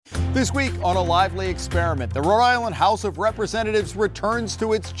This week on A Lively Experiment, the Rhode Island House of Representatives returns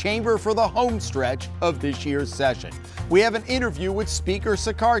to its chamber for the home stretch of this year's session. We have an interview with Speaker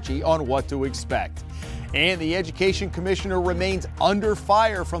Sakarchi on what to expect. And the Education Commissioner remains under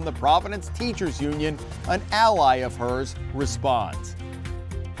fire from the Providence Teachers Union. An ally of hers responds.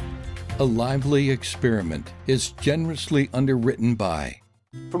 A Lively Experiment is generously underwritten by.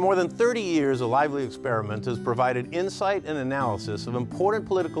 For more than 30 years, A Lively Experiment has provided insight and analysis of important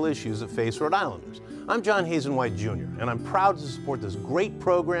political issues that face Rhode Islanders. I'm John Hazen-White Jr., and I'm proud to support this great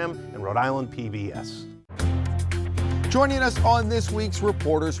program in Rhode Island PBS. Joining us on this week's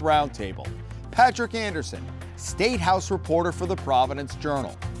Reporters Roundtable, Patrick Anderson, State House reporter for the Providence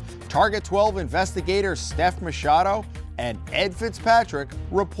Journal, Target 12 investigator Steph Machado, and Ed Fitzpatrick,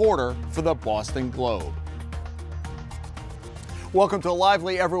 reporter for the Boston Globe. Welcome to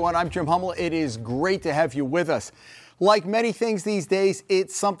Lively, everyone. I'm Jim Hummel. It is great to have you with us. Like many things these days,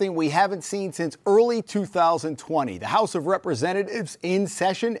 it's something we haven't seen since early 2020. The House of Representatives in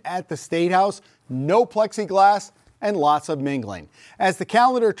session at the State House, no plexiglass, and lots of mingling. As the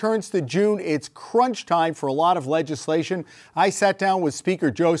calendar turns to June, it's crunch time for a lot of legislation. I sat down with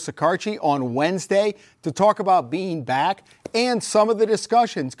Speaker Joe Sakarchi on Wednesday to talk about being back and some of the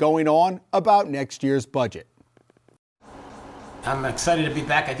discussions going on about next year's budget. I'm excited to be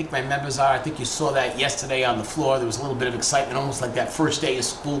back. I think my members are. I think you saw that yesterday on the floor. There was a little bit of excitement, almost like that first day of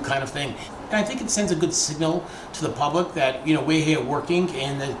school kind of thing. And I think it sends a good signal to the public that, we're here working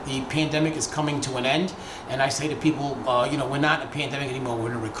and that the pandemic is coming to an end. And I say to people, we're not in a pandemic anymore.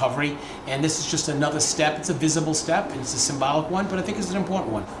 We're in a recovery. And this is just another step. It's a visible step and it's a symbolic one, but I think it's an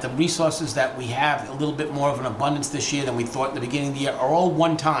important one. The resources that we have, a little bit more of an abundance this year than we thought at the beginning of the year, are all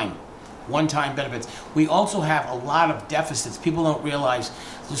one-time benefits. We also have a lot of deficits. People don't realize,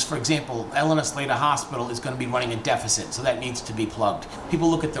 just for example, Eleanor Slater Hospital is going to be running a deficit, so that needs to be plugged. People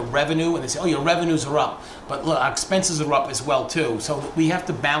look at the revenue and they say, oh, your revenues are up, but look, our expenses are up as well too. So we have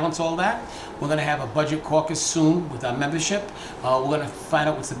to balance all that. We're going to have a budget caucus soon with our membership. We're going to find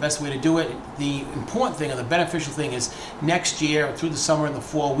out what's the best way to do it. The important thing, or the beneficial thing, is next year, through the summer and the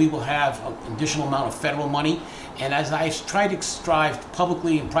fall, we will have an additional amount of federal money. And as I try to strive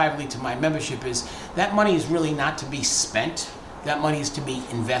publicly and privately to my membership, is that money is really not to be spent. That money is to be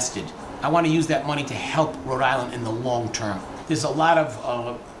invested. I want to use that money to help Rhode Island in the long term. There's a lot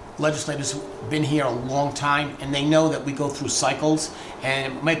of legislators who've been here a long time, and they know that we go through cycles,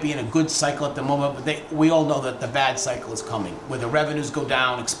 and it might be in a good cycle at the moment, but we all know that the bad cycle is coming, where the revenues go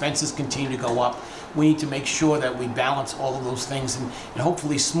down, expenses continue to go up. We need to make sure that we balance all of those things and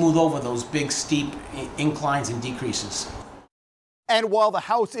hopefully smooth over those big, steep inclines and decreases. And while the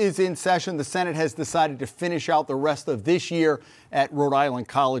House is in session, the Senate has decided to finish out the rest of this year at Rhode Island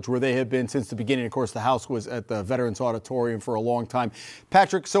College, where they have been since the beginning. Of course, the House was at the Veterans Auditorium for a long time.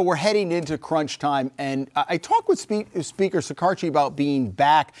 Patrick, so we're heading into crunch time, and I talked with Speaker Sakarchi about being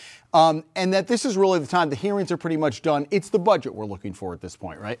back, and that this is really the time. The hearings are pretty much done. It's the budget we're looking for at this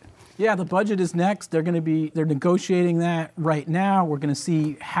point, right? Yeah, the budget is next. They're negotiating that right now. We're going to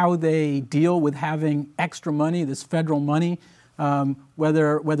see how they deal with having extra money, this federal money.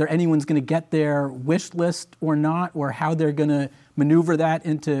 Whether anyone's going to get their wish list or not, or how they're going to maneuver that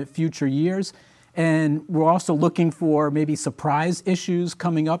into future years. And we're also looking for maybe surprise issues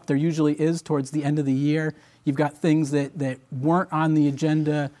coming up. There usually is towards the end of the year. You've got things that weren't on the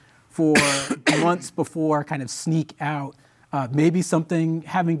agenda for months before kind of sneak out. Maybe something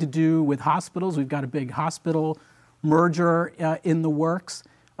having to do with hospitals. We've got a big hospital merger in the works.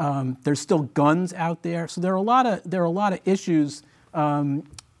 There's still guns out there, so there are a lot of issues in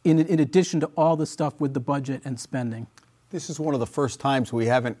addition to all the stuff with the budget and spending. This is one of the first times we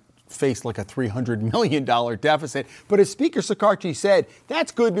haven't faced like a $300 million deficit. But as Speaker Sakarchi said,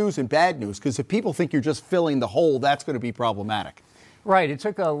 that's good news and bad news, because if people think you're just filling the hole, that's going to be problematic. Right. It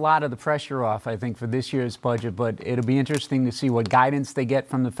took a lot of the pressure off, I think, for this year's budget, but it'll be interesting to see what guidance they get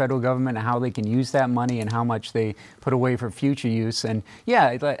from the federal government and how they can use that money and how much they put away for future use. And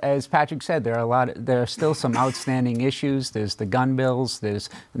yeah, as Patrick said, there are still some outstanding issues. There's the gun bills,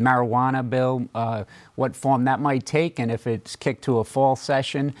 there's the marijuana bill, what form that might take, and if it's kicked to a fall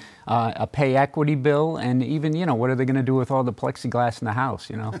session, a pay equity bill, and even, what are they going to do with all the plexiglass in the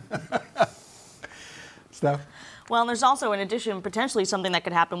House, Steph? Well, and there's also, in addition, potentially something that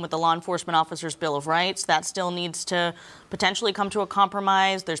could happen with the Law Enforcement Officers' Bill of Rights. That still needs to potentially come to a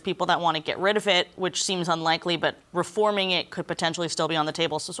compromise. There's people that want to get rid of it, which seems unlikely, but reforming it could potentially still be on the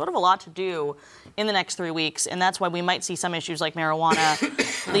table. So sort of a lot to do in the next 3 weeks, and that's why we might see some issues like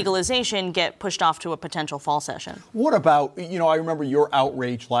marijuana legalization get pushed off to a potential fall session. What about, I remember your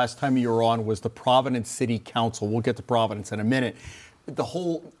outrage last time you were on was the Providence City Council. We'll get to Providence in a minute. the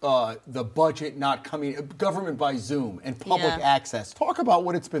whole the budget not coming, government by Zoom and public access. Talk about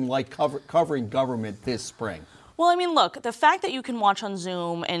what it's been like covering government this spring. Well, I mean, look, the fact that you can watch on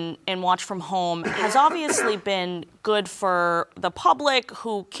Zoom and watch from home has obviously been good for the public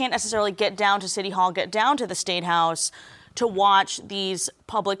who can't necessarily get down to City Hall, get down to the State House to watch these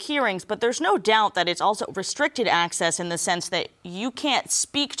public hearings. But there's no doubt that it's also restricted access in the sense that you can't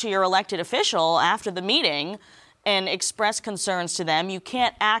speak to your elected official after the meeting and express concerns to them. You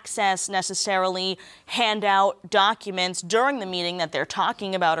can't access necessarily handout documents during the meeting that they're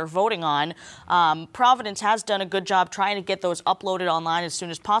talking about or voting on. Providence has done a good job trying to get those uploaded online as soon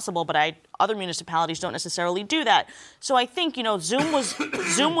as possible, but other municipalities don't necessarily do that. So I think, Zoom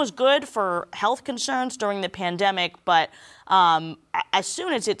was good for health concerns during the pandemic, but as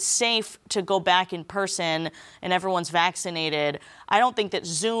soon as it's safe to go back in person and everyone's vaccinated, I don't think that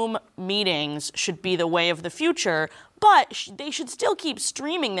Zoom meetings should be the way of the future, but they should still keep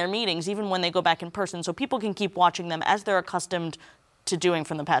streaming their meetings even when they go back in person so people can keep watching them as they're accustomed to doing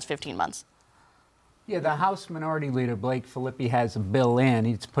from the past 15 months. Yeah, the House Minority Leader, Blake Filippi, has a bill in.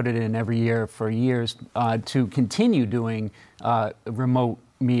 He's put it in every year for years to continue doing remote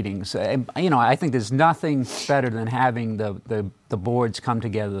meetings. I think there's nothing better than having the boards come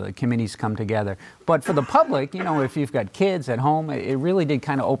together, the committees come together. But for the public, if you've got kids at home, it really did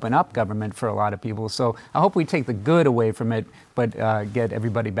kind of open up government for a lot of people. So I hope we take the good away from it, but get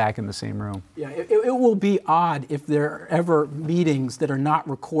everybody back in the same room. Yeah, it will be odd if there are ever meetings that are not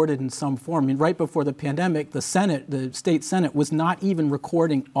recorded in some form. I mean, right before the pandemic, the state Senate was not even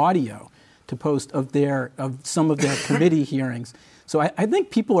recording audio to post of some of their committee hearings. So I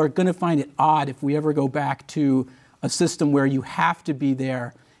think people are going to find it odd if we ever go back to a system where you have to be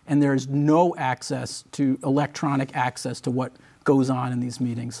there and there's no electronic access to what goes on in these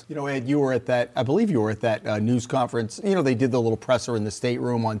meetings. Ed, I believe you were at that news conference. They did the little presser in the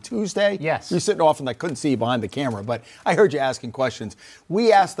stateroom on Tuesday. Yes. You're sitting off and I couldn't see you behind the camera, but I heard you asking questions.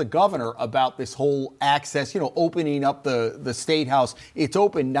 We asked the governor about this whole access, opening up the State House. It's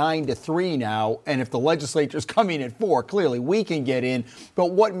open 9 to 3 now, and if the legislature's coming at 4, clearly we can get in.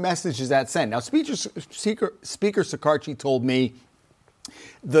 But what message does that send? Now, Speaker Sakarchi told me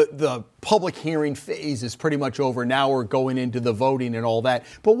the public hearing phase is pretty much over. Now we're going into the voting and all that.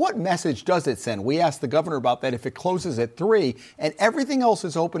 But what message does it send? We asked the governor about that. If it closes at 3 and everything else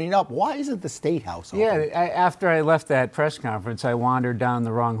is opening up, why isn't the State House open? Yeah, after I left that press conference, I wandered down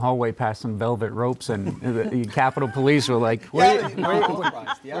the wrong hallway past some velvet ropes, and the Capitol Police were like, where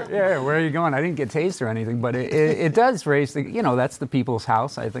are you going? I didn't get tased or anything, but it does raise that's the people's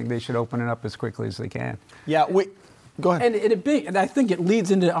house. I think they should open it up as quickly as they can. Yeah, go ahead. And I think it leads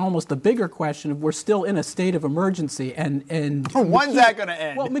into almost a bigger question of we're still in a state of emergency. And when's that going to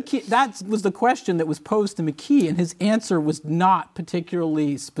end? Well, McKee, that was the question that was posed to McKee, and his answer was not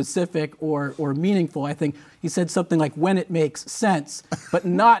particularly specific or meaningful. I think he said something like when it makes sense, but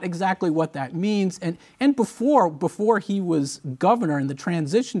not exactly what that means. And before he was governor in the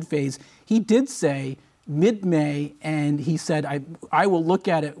transition phase, he did say mid-May, and he said, I will look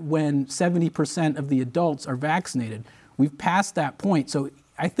at it when 70% of the adults are vaccinated. We've passed that point. So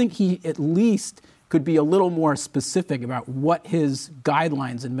I think he at least could be a little more specific about what his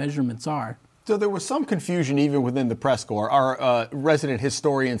guidelines and measurements are. So there was some confusion even within the press corps. Our resident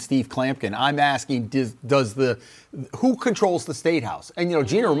historian, Steve Klampkin, I'm asking, who controls the State House? And,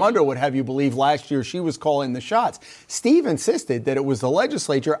 Gina Raimondo would have you believe last year she was calling the shots. Steve insisted that it was the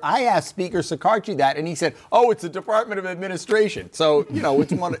legislature. I asked Speaker Sakarchi that, and he said, it's the Department of Administration. So,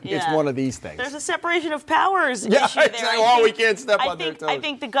 it's one of these things. There's a separation of powers issue there. We can't step on their toes. I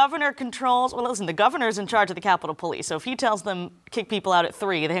think the governor controls, the governor's in charge of the Capitol Police. So if he tells them kick people out at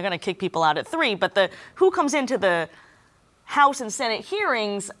 3, they're going to kick people out at 3. But who comes into the House and Senate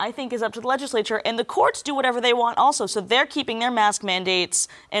hearings, I think, is up to the legislature. And the courts do whatever they want also. So they're keeping their mask mandates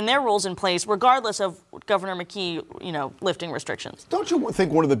and their rules in place, regardless of Governor McKee, lifting restrictions. Don't you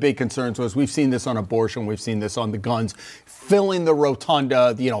think one of the big concerns was, we've seen this on abortion, we've seen this on the guns, filling the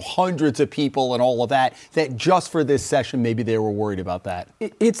rotunda, hundreds of people and all of that just for this session, maybe they were worried about that?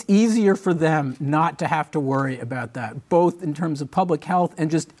 It's easier for them not to have to worry about that, both in terms of public health and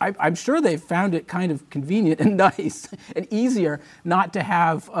just, I'm sure they found it kind of convenient and nice and easier not to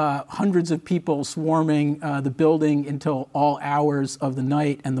have hundreds of people swarming the building until all hours of the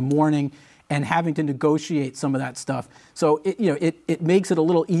night and the morning and having to negotiate some of that stuff. So it makes it a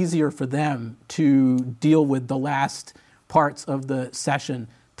little easier for them to deal with the last parts of the session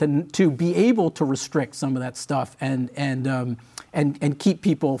to be able to restrict some of that stuff and keep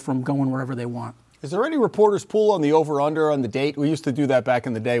people from going wherever they want. Is there any reporter's pool on the over-under on the date? We used to do that back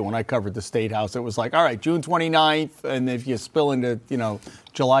in the day when I covered the State House. It was like, all right, June 29th, and if you spill into,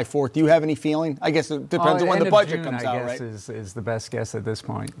 July 4th, do you have any feeling? I guess it depends on when the budget comes out, right? Is the best guess at this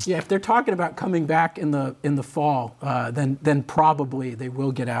point. Yeah, if they're talking about coming back in the fall, then probably they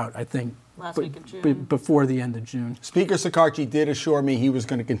will get out, I think. Last week of June. Before the end of June. Speaker Sakarchi did assure me he was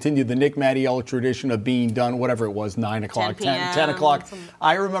going to continue the Nick Mattiello tradition of being done, whatever it was, 9 o'clock, 10 o'clock.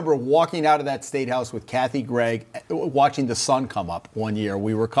 I remember walking out of that State House with Kathy Gregg, watching the sun come up one year.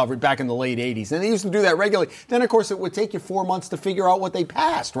 We were covered back in the late 80s. And they used to do that regularly. Then, of course, it would take you 4 months to figure out what they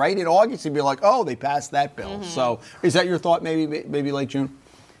passed, right? In August, you'd be like, oh, they passed that bill. Mm-hmm. So is that your thought, maybe late June?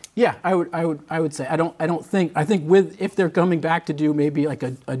 Yeah, I would say. I think if they're coming back to do maybe like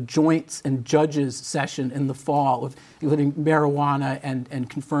a joints and judges session in the fall, including marijuana and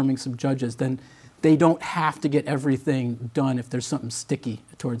confirming some judges, then they don't have to get everything done if there's something sticky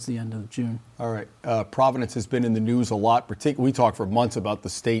towards the end of June. All right. Providence has been in the news a lot. We talked for months about the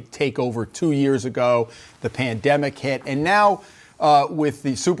state takeover 2 years ago. The pandemic hit, and now with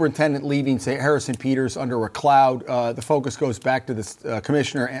the superintendent leaving Harrison Peters under a cloud, the focus goes back to this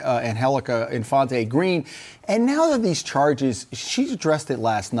Commissioner Angelica Infante Green. And now that these charges, she's addressed it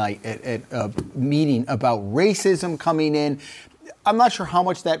last night at a meeting about racism coming in. I'm not sure how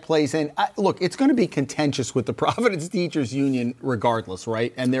much that plays in. Look, it's going to be contentious with the Providence Teachers Union regardless,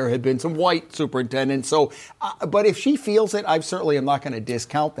 right? And there have been some white superintendents. So, but if she feels it, I certainly am not going to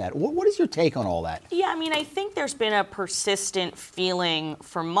discount that. What is your take on all that? Yeah, I think there's been a persistent feeling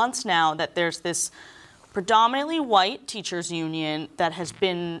for months now that there's this predominantly white teachers union that has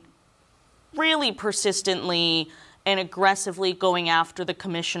been really persistently and aggressively going after the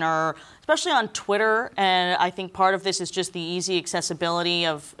commissioner, especially on Twitter. And I think part of this is just the easy accessibility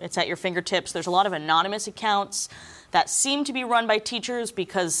of it's at your fingertips. There's a lot of anonymous accounts that seem to be run by teachers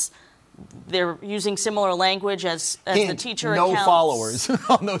because they're using similar language as the teacher accounts. No followers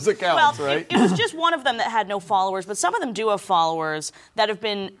on those accounts, right? It was just one of them that had no followers, but some of them do have followers that have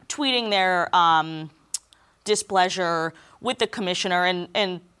been tweeting their displeasure with the commissioner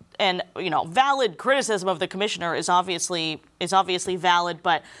and valid criticism of the commissioner is obviously valid,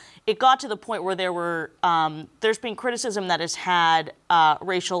 but it got to the point where there's been criticism that has had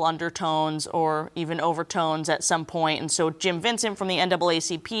racial undertones or even overtones at some point. And so Jim Vincent from the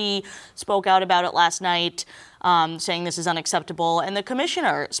NAACP spoke out about it last night, saying this is unacceptable. And the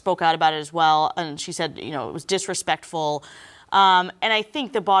commissioner spoke out about it as well. And she said, it was disrespectful. And I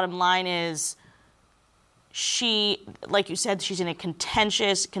think the bottom line is, she, like you said, she's in a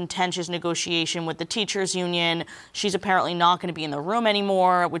contentious negotiation with the teachers union. She's apparently not going to be in the room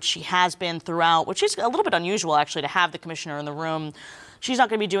anymore, which she has been throughout, which is a little bit unusual, actually, to have the commissioner in the room. She's not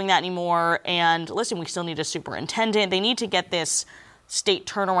going to be doing that anymore. And listen, we still need a superintendent. They need to get this state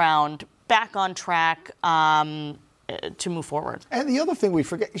turnaround back on track to move forward. And the other thing we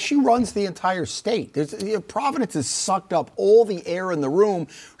forget, she runs the entire state. Providence has sucked up all the air in the room.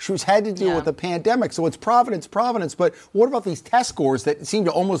 She's had to deal with the pandemic. So it's Providence. But what about these test scores that seem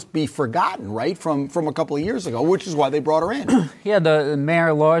to almost be forgotten, right, from a couple of years ago, which is why they brought her in? Yeah, the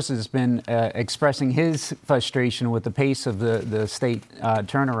Mayor Lars has been expressing his frustration with the pace of the state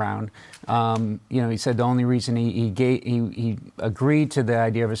turnaround. He said the only reason he agreed to the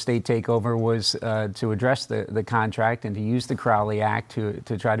idea of a state takeover was to address the contract and to use the Crowley Act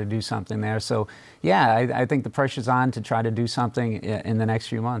to try to do something there. So, yeah, I think the pressure's on to try to do something in the next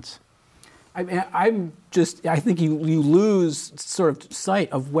few months. I think you lose sort of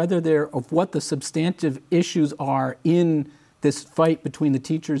sight of what the substantive issues are in this fight between the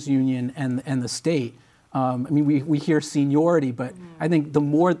teachers union and the state. We hear seniority, but I think the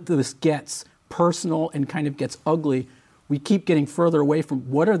more this gets personal and kind of gets ugly, we keep getting further away from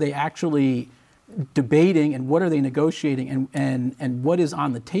what are they actually debating and what are they negotiating and what is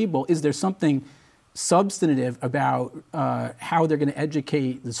on the table. Is there something substantive about how they're going to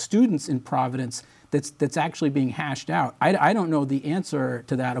educate the students in Providence that's actually being hashed out? I don't know the answer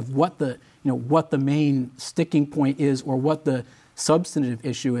to that of what the main sticking point is or what the substantive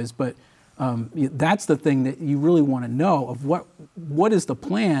issue is, but that's the thing that you really want to know of what is the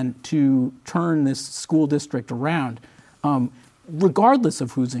plan to turn this school district around, regardless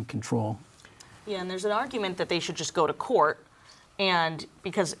of who's in control. Yeah, and there's an argument that they should just go to court. And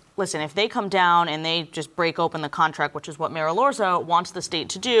because, listen, if they come down and they just break open the contract, which is what Mayor Lorza wants the state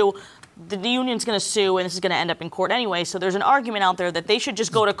to do, the union's going to sue, and this is going to end up in court anyway. So there's an argument out there that they should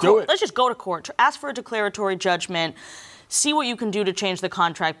just go to court. Let's just go to court, ask for a declaratory judgment, see what you can do to change the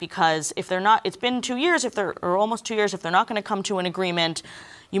contract, because if they're not, it's been 2 years, or almost 2 years, if they're not going to come to an agreement,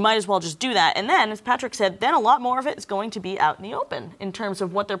 you might as well just do that. And then, as Patrick said, then a lot more of it is going to be out in the open in terms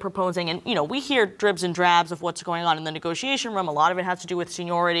of what they're proposing. And, we hear dribs and drabs of what's going on in the negotiation room. A lot of it has to do with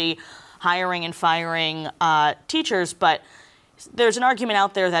seniority, hiring and firing teachers. But there's an argument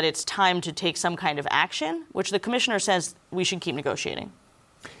out there that it's time to take some kind of action, which the commissioner says we should keep negotiating.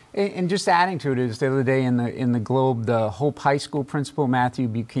 And just adding to it is the other day in the Globe, the Hope High School principal, Matthew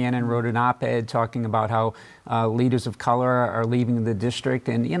Buchanan, wrote an op-ed talking about how leaders of color are leaving the district.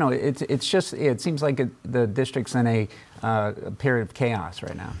 And, it seems like the district's in a period of chaos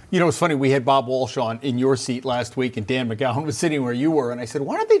right now. It's funny. We had Bob Walsh on in your seat last week, and Dan McGowan was sitting where you were. And I said,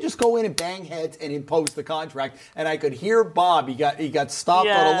 why don't they just go in and bang heads and impose the contract? And I could hear Bob. He got stopped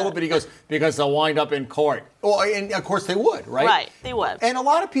on a little bit. He goes, because they'll wind up in court. Well, and of course they would, right? Right, they would. And a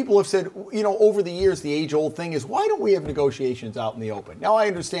lot of people have said, over the years, the age-old thing is, why don't we have negotiations out in the open? Now, I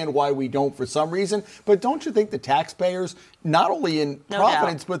understand why we don't for some reason, but don't you think the taxpayers, not only in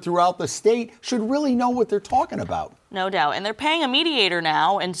Providence, but throughout the state, should really know what they're talking about? No doubt. And they're paying a mediator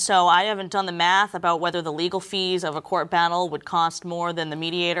now, and so I haven't done the math about whether the legal fees of a court battle would cost more than the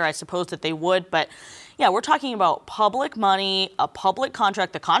mediator. I suppose that they would, but yeah, we're talking about public money, a public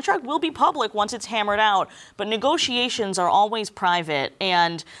contract. The contract will be public once it's hammered out, but negotiations are always private,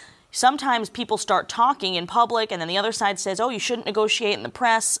 and sometimes people start talking in public, and then the other side says, oh, you shouldn't negotiate in the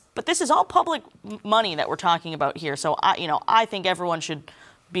press. But this is all public money that we're talking about here, so I think everyone should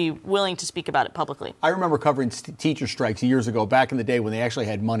be willing to speak about it publicly. I remember covering teacher strikes years ago, back in the day when they actually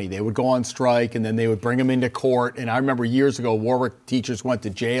had money. They would go on strike, and then they would bring them into court. And I remember years ago, Warwick teachers went to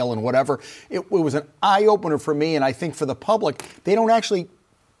jail and whatever. It was an eye-opener for me, and I think for the public, they don't actually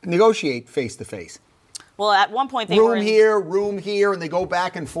negotiate face-to-face. Well, at one point they were room here, and they go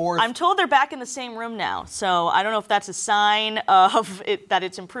back and forth. I'm told they're back in the same room now, so I don't know if that's a sign of it, that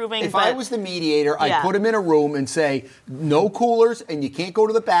it's improving. If I was the mediator, I'd put them in a room and say, no coolers, and you can't go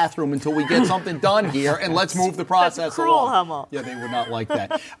to the bathroom until we get something done here, and let's move the process that's cruel, along. Hummel. Yeah, they would not like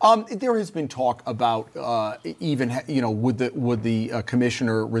that. There has been talk about would the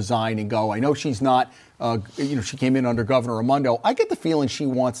commissioner resign and go? I know she's not. She came in under Governor Raimondo. I get the feeling she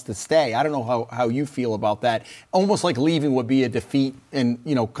wants to stay. I don't know how you feel about that. Almost like leaving would be a defeat and,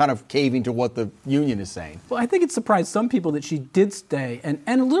 kind of caving to what the union is saying. Well, I think it surprised some people that she did stay,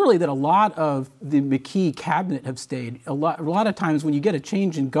 and literally that a lot of the McKee cabinet have stayed. A lot of times when you get a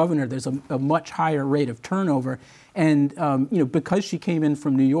change in governor, there's a much higher rate of turnover. And, because she came in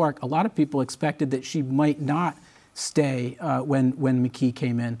from New York, a lot of people expected that she might not stay when McKee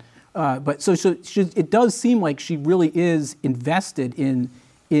came in. But it does seem like she really is invested in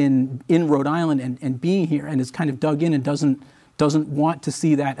Rhode Island and being here, and is kind of dug in and doesn't want to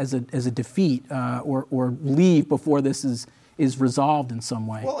see that as a defeat or leave before this is resolved in some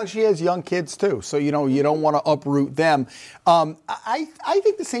way. Well, and she has young kids too, so you don't want to uproot them. I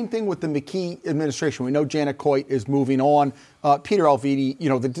think the same thing with the McKee administration. We know Janet Coit is moving on. Peter Alviti,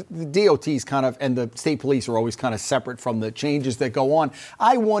 the DOTs kind of and the state police are always kind of separate from the changes that go on.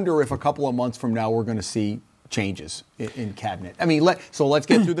 I wonder if a couple of months from now we're going to see changes in cabinet. I mean, let's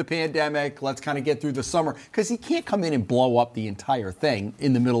get through the pandemic. Let's kind of get through the summer, because he can't come in and blow up the entire thing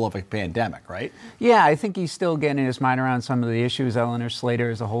in the middle of a pandemic, right? Yeah, I think he's still getting his mind around some of the issues. Eleanor Slater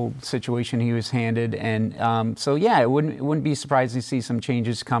is a whole situation he was handed, and it wouldn't be surprising to see some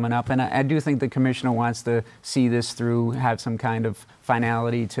changes coming up. And I do think the commissioner wants to see this through, have some kind of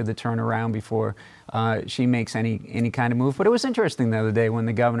finality to the turnaround before she makes any kind of move. But it was interesting the other day when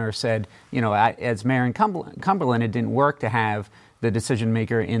the governor said, as mayor in Cumberland, it didn't work to have the decision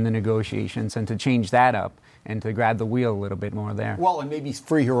maker in the negotiations, and to change that up and to grab the wheel a little bit more there. Well, and maybe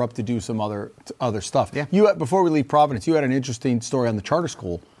free her up to do some other stuff. Yeah. Before we leave Providence, you had an interesting story on the charter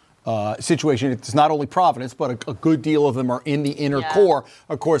school situation. It's not only Providence, but a good deal of them are in the inner core.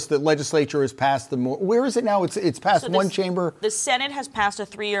 Of course, the legislature has passed them. Where is it now? It's passed one chamber. The Senate has passed a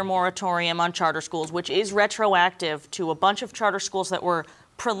 3-year moratorium on charter schools, which is retroactive to a bunch of charter schools that were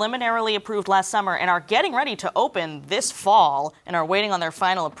preliminarily approved last summer and are getting ready to open this fall and are waiting on their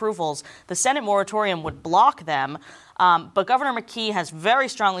final approvals. The Senate moratorium would block them. But Governor McKee has very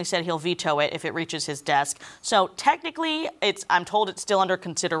strongly said he'll veto it if it reaches his desk. So technically, I'm told it's still under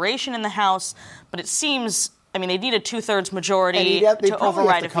consideration in the House, but it seems, they need a 2/3 majority to override a veto. They probably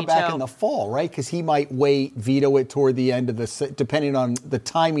have to come back in the fall, right? Because he might veto it toward the end of depending on the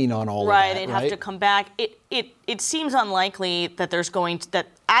timing on all of that, right? They'd have to come back. It seems unlikely that that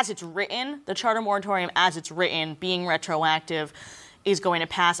as it's written, the charter moratorium as it's written, being retroactive, is going to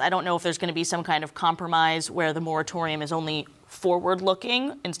pass. I don't know if there's going to be some kind of compromise where the moratorium is only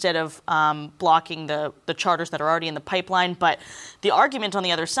forward-looking instead of blocking the charters that are already in the pipeline. But the argument on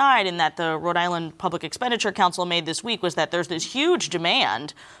the other side, in that the Rhode Island Public Expenditure Council made this week, was that there's this huge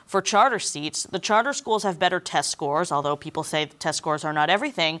demand for charter seats. The charter schools have better test scores, although people say the test scores are not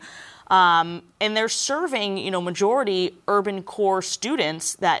everything. And they're serving, majority urban core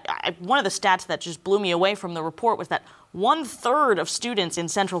students. One of the stats that just blew me away from the report was that 1/3 of students in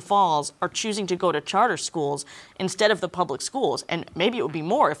Central Falls are choosing to go to charter schools instead of the public schools. And maybe it would be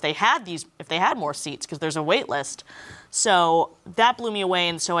more if they had more seats, because there's a wait list. So that blew me away.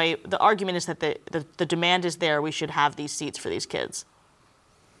 And so the argument is that the demand is there. We should have these seats for these kids.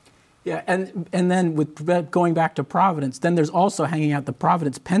 Yeah, and then with going back to Providence, then there's also hanging out the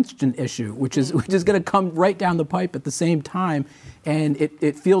Providence pension issue, which is going to come right down the pipe at the same time, and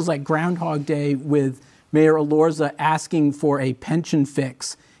it feels like Groundhog Day with Mayor Elorza asking for a pension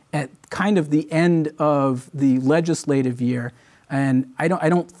fix at kind of the end of the legislative year. And I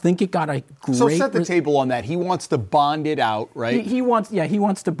don't think it got a great. So set the table on that. He wants to bond it out, right? He wants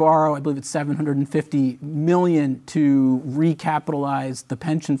to borrow, I believe it's $750 million to recapitalize the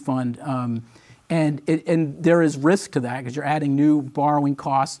pension fund, and there is risk to that because you're adding new borrowing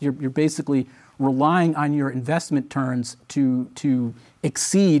costs. You're basically relying on your investment returns to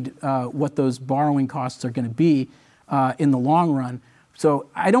exceed what those borrowing costs are going to be in the long run. So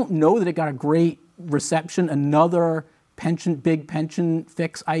I don't know that it got a great reception. Another big pension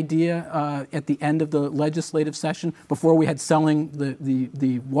fix idea at the end of the legislative session before we had selling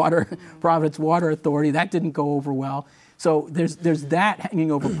the Providence Water Authority. That didn't go over well. So there's that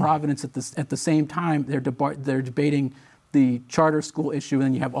hanging over Providence at the same time. They're debating the charter school issue, and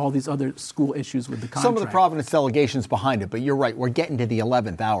then you have all these other school issues with the contract. Some of the Providence delegations behind it, but you're right. We're getting to the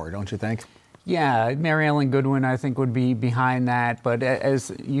 11th hour, don't you think? Yeah, Mary Ellen Goodwin, I think, would be behind that. But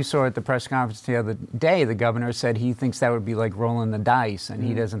as you saw at the press conference the other day, the governor said he thinks that would be like rolling the dice, and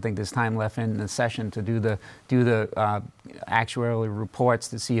he doesn't think there's time left in the session to do the actuarial reports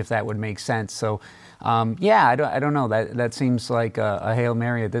to see if that would make sense. So, I don't know. That seems like a Hail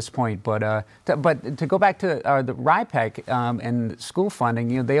Mary at this point. But to go back to the RIPEC and school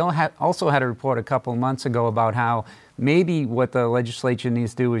funding, they also had a report a couple of months ago about how maybe what the legislature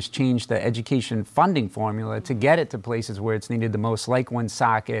needs to do is change the education funding formula to get it to places where it's needed the most, like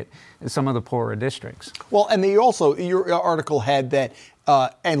Woonsocket and some of the poorer districts. Well, and your article had that,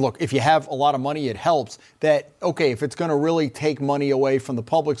 and look, if you have a lot of money, it helps, that, okay, if it's going to really take money away from the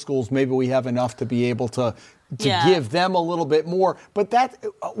public schools, maybe we have enough to be able to give them a little bit more. But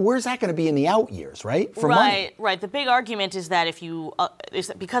where's that going to be in the out years, right? Right. The big argument is that is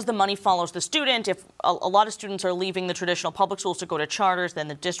that because the money follows the student, if a lot of students are leaving the traditional public schools to go to charters, then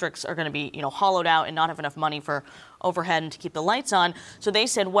the districts are going to be, hollowed out and not have enough money for overhead and to keep the lights on. So they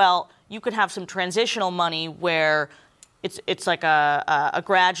said, well, you could have some transitional money where it's like a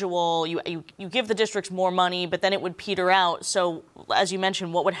gradual, you give the districts more money, but then it would peter out. So as you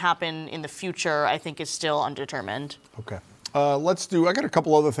mentioned, what would happen in the future, I think, is still undetermined. Okay. I got a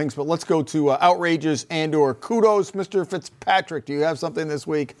couple other things, but let's go to outrages and or kudos. Mr. Fitzpatrick, do you have something this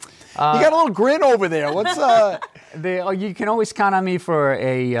week? You got a little grin over there. What's you can always count on me for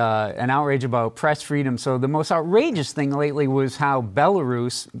an outrage about press freedom. So the most outrageous thing lately was how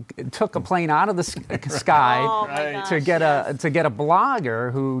Belarus took a plane out of the sky to get a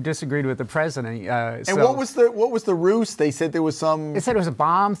blogger who disagreed with the president. What was the ruse? They said there was some. They said it was a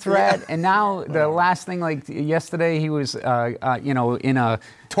bomb threat, and now the last thing, like yesterday, he was in a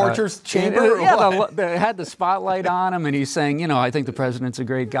torture chamber. They had the spotlight on him, and he's saying, I think the president's a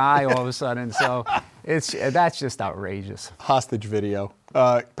great guy. All of a sudden, so that's just outrageous. Hostage video.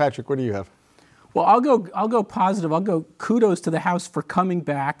 Patrick, what do you have? Well, I'll go positive. I'll go kudos to the House for coming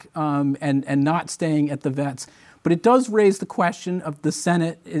back and not staying at the vets. But it does raise the question of the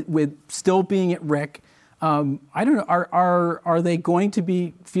Senate with still being at RIC. I don't know. Are they going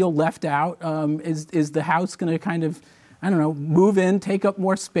to feel left out? Is the House going to kind of, move in, take up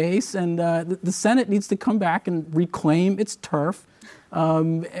more space, and the Senate needs to come back and reclaim its turf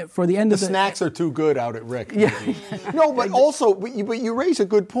for the end of the snacks are too good out at RIC. Yeah. No, but also, but you raise a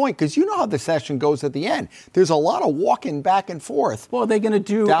good point, because you know how the session goes at the end. There's a lot of walking back and forth. Well, are they going to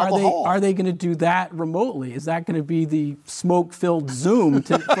do? Down the hall. Are they going to do that remotely? Is that going to be the smoke-filled Zoom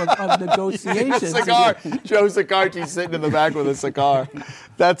of negotiations? Joe Cicarci's sitting in the back with a cigar.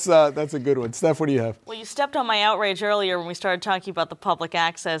 That's a good one. Steph, what do you have? Well, you stepped on my outrage earlier when we started talking about the public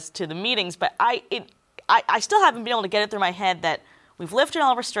access to the meetings, but I still haven't been able to get it through my head that We've lifted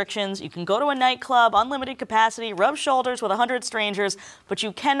all restrictions. You can go to a nightclub, unlimited capacity, rub shoulders with 100 strangers, but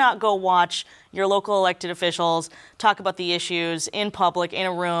you cannot go watch your local elected officials talk about the issues in public, in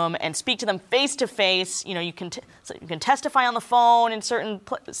a room, and speak to them face to face. You know, you can testify on the phone in certain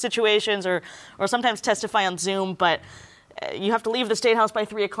situations, or sometimes testify on Zoom, but you have to leave the State House by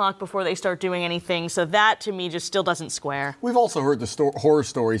 3 o'clock before they start doing anything. So that, to me, just still doesn't square. We've also heard the horror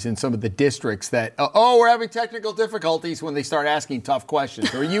stories in some of the districts that, we're having technical difficulties when they start asking tough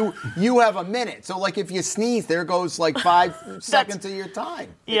questions. Or you have a minute. So, like, if you sneeze, there goes, like, 5 seconds of your time.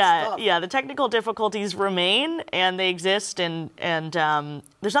 Yeah. The technical difficulties remain, and they exist, and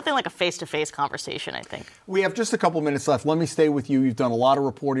there's nothing like a face-to-face conversation, I think. We have just a couple minutes left. Let me stay with you. You've done a lot of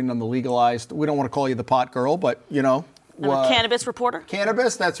reporting on the legalized. We don't want to call you the pot girl, but, you know. I'm a cannabis reporter.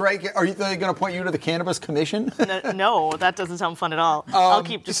 Cannabis, that's right. Are you going to point you to the Cannabis Commission? No, that doesn't sound fun at all. I'll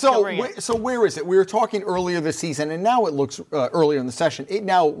keep just covering it. So where is it? We were talking earlier this season, and now it looks, earlier in the session, it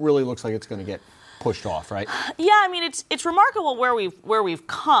now really looks like it's going to get pushed off, right? Yeah, I mean, it's remarkable where we've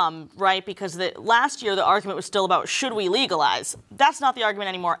come, right? Because last year the argument was still about should we legalize. That's not the argument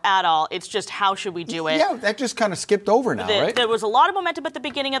anymore at all. It's just how should we do it. Yeah, that just kind of skipped over now, right? There was a lot of momentum at the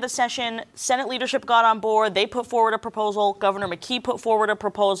beginning of the session. Senate leadership got on board. They put forward a proposal. Governor McKee put forward a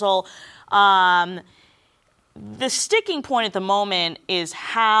proposal. The sticking point at the moment is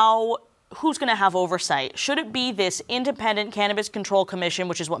who's going to have oversight? Should it be this independent Cannabis Control Commission,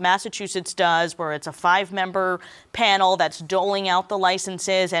 which is what Massachusetts does, where it's a 5-member panel that's doling out the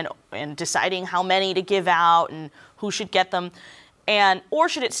licenses and deciding how many to give out and who should get them? Or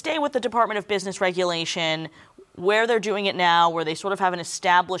should it stay with the Department of Business Regulation, where they're doing it now, where they sort of have an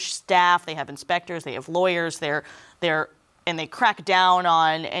established staff, they have inspectors, they have lawyers, and they crack down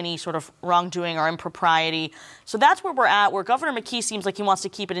on any sort of wrongdoing or impropriety. So that's where we're at, where Governor McKee seems like he wants to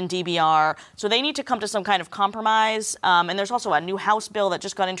keep it in DBR. So they need to come to some kind of compromise. And there's also a new House bill that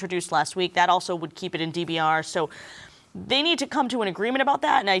just got introduced last week. That also would keep it in DBR. So they need to come to an agreement about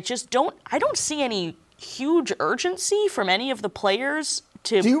that. And I don't see any huge urgency from any of the players.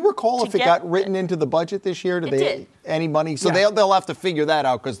 Do you recall if it got written into the budget this year? Did. Any money? So they'll have to figure that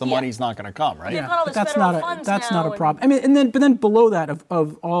out because the money's not going to come, right? They've got all this that's federal not funds that's now not a problem. I mean, but then below that,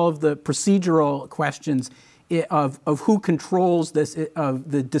 of all of the procedural questions of who controls this,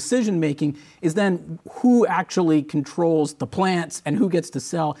 of the decision making, is then who actually controls the plants and who gets to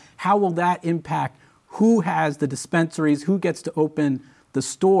sell. How will that impact who has the dispensaries, who gets to open the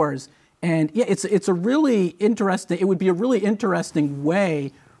stores? And yeah, it's a really interesting. It would be a really interesting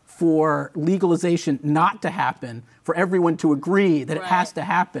way for legalization not to happen, for everyone to agree that it has to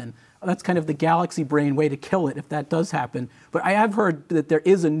happen. That's kind of the galaxy brain way to kill it if that does happen. But I have heard that there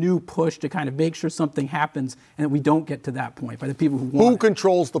is a new push to kind of make sure something happens and that we don't get to that point by the people who want Who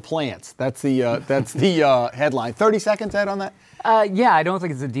controls the plants? That's the headline. 30 seconds, Ed, on that? Yeah, I don't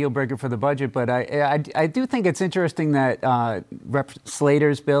think it's a deal breaker for the budget, but I do think it's interesting that Rep.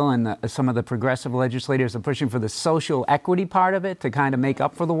 Slater's bill and some of the progressive legislators are pushing for the social equity part of it to kind of make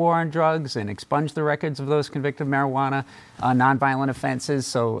up for the war on drugs and expunge the records of those convicted of marijuana, nonviolent offenses.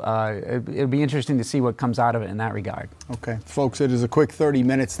 So it'll be interesting to see what comes out of it in that regard. Okay, folks, it is a quick 30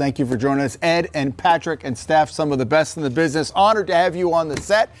 minutes. Thank you for joining us. Ed and Patrick and staff, some of the best in the business. Honored to have you on the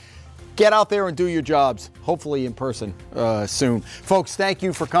set. Get out there and do your jobs, hopefully in person soon. Folks, thank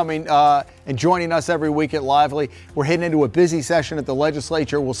you for coming and joining us every week at Lively. We're heading into a busy session at the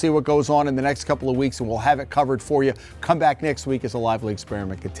legislature. We'll see what goes on in the next couple of weeks, and we'll have it covered for you. Come back next week as the Lively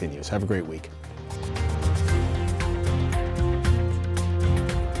experiment continues. Have a great week.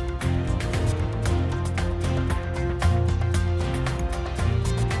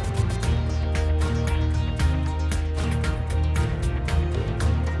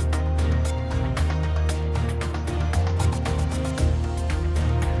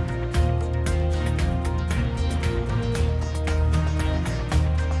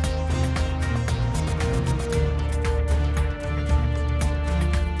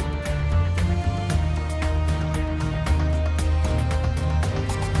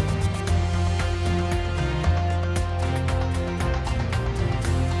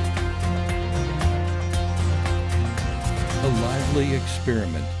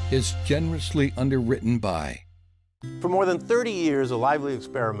 Experiment is generously underwritten by. For more than 30 years, the Lively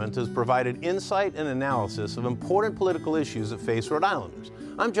Experiment has provided insight and analysis of important political issues that face Rhode Islanders.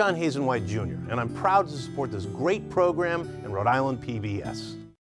 I'm John Hazen White Jr., and I'm proud to support this great program in Rhode Island PBS.